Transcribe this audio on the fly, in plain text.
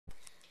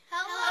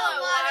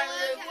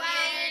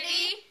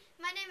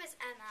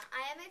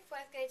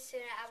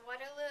student at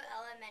Waterloo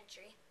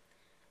Elementary.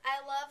 I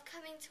love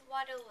coming to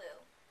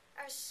Waterloo.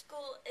 Our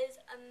school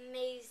is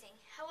amazing.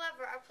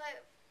 However, our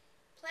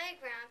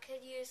playground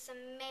could use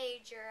some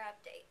major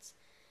updates.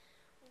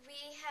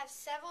 We have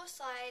several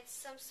slides,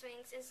 some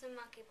swings, and some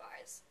monkey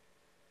bars.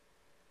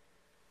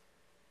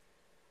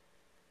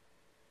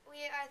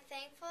 We are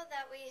thankful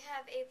that we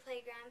have a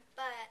playground,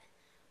 but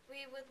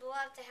we would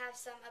love to have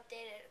some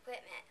updated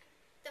equipment.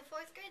 The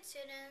 4th grade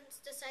students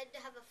decided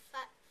to have a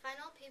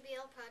final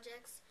PBL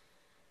project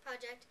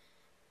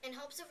in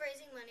hopes of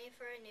raising money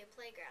for a new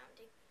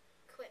playground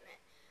equipment.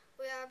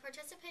 We are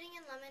participating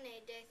in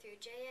Lemonade Day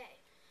through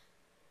JA.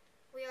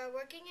 We are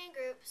working in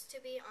groups to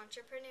be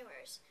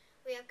entrepreneurs.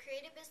 We have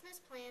created business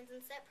plans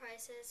and set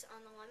prices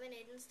on the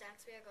lemonade and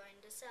snacks we are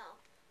going to sell.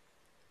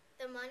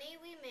 The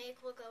money we make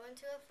will go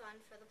into a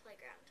fund for the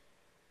playground.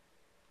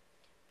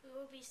 We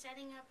will be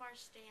setting up our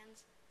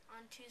stands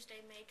on Tuesday,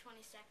 May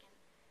 22nd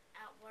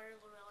at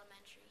Waterloo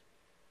Elementary.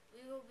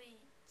 We will be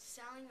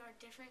selling our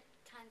different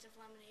kinds of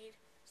lemonade.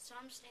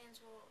 Some stands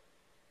will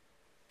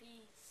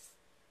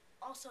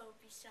also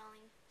be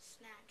selling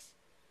snacks.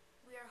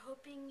 We are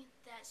hoping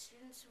that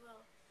students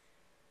will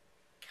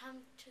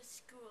come to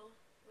school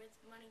with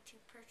money to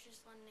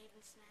purchase lemonade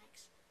and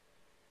snacks.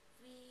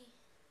 We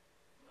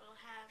will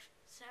have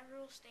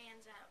several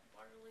stands at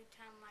Waterloo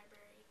Town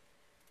Library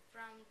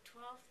from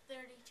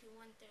 12:30 to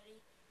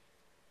 1:30.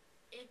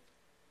 If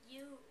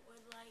you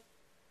would like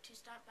to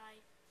stop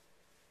by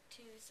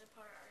to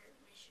support our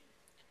mission.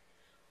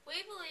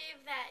 We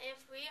believe that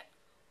if we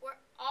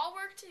all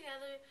work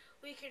together,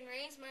 we can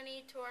raise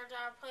money towards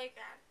our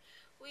playground.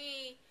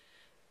 We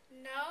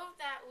know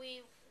that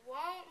we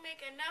won't make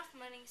enough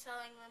money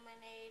selling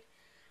lemonade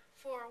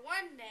for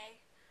one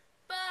day,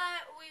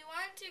 but we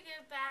want to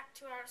give back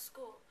to our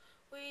school.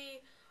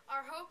 We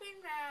are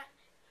hoping that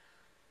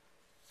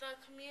the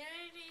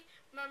community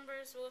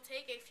members will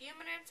take a few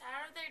minutes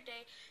out of their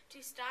day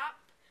to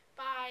stop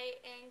by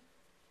and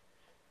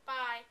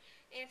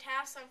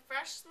have some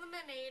fresh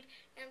lemonade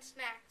and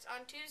snacks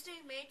on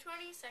Tuesday, May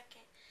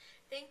 22nd.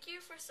 Thank you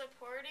for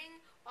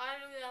supporting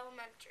Waterloo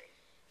Elementary.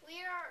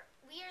 We are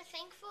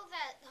thankful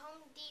that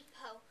Home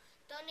Depot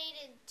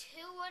donated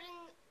two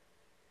wooden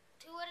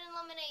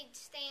lemonade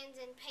stands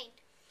and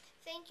paint.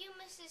 Thank you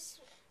to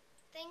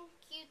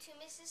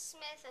Mrs.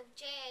 Smith of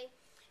JA,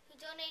 who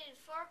donated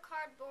 4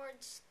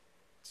 cardboard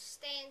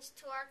stands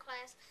to our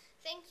class.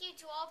 Thank you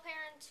to all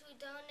parents who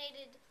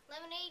donated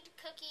lemonade,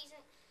 cookies,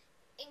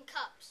 and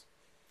cups.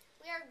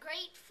 We are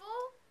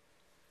grateful.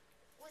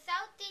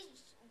 Without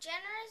these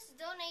generous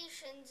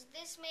donations,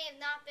 this may have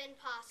not been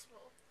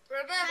possible.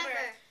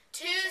 Remember,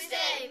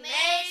 Tuesday,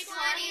 May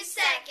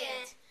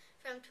 22nd.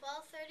 From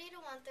 12:30 to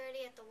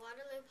 1:30 at the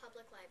Waterloo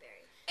Public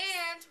Library.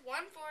 And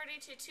 1:40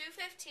 to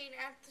 2:15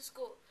 at the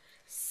school.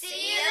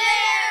 See you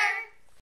there!